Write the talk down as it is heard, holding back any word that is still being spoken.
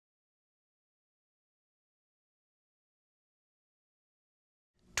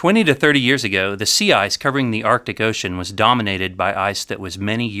20 to 30 years ago, the sea ice covering the Arctic Ocean was dominated by ice that was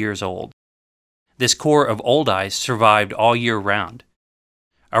many years old. This core of old ice survived all year round.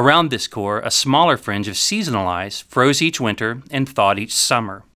 Around this core, a smaller fringe of seasonal ice froze each winter and thawed each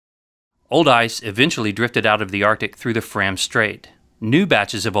summer. Old ice eventually drifted out of the Arctic through the Fram Strait. New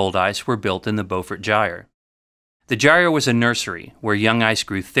batches of old ice were built in the Beaufort Gyre. The gyre was a nursery where young ice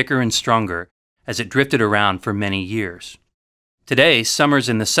grew thicker and stronger as it drifted around for many years. Today, summers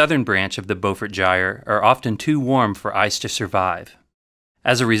in the southern branch of the Beaufort Gyre are often too warm for ice to survive.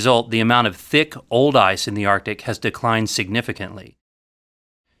 As a result, the amount of thick, old ice in the Arctic has declined significantly.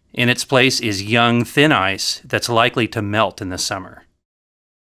 In its place is young, thin ice that's likely to melt in the summer.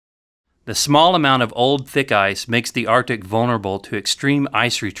 The small amount of old, thick ice makes the Arctic vulnerable to extreme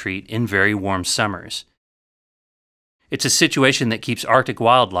ice retreat in very warm summers. It's a situation that keeps Arctic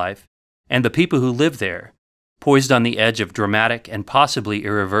wildlife, and the people who live there, poised on the edge of dramatic and possibly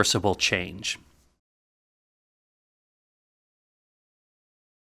irreversible change.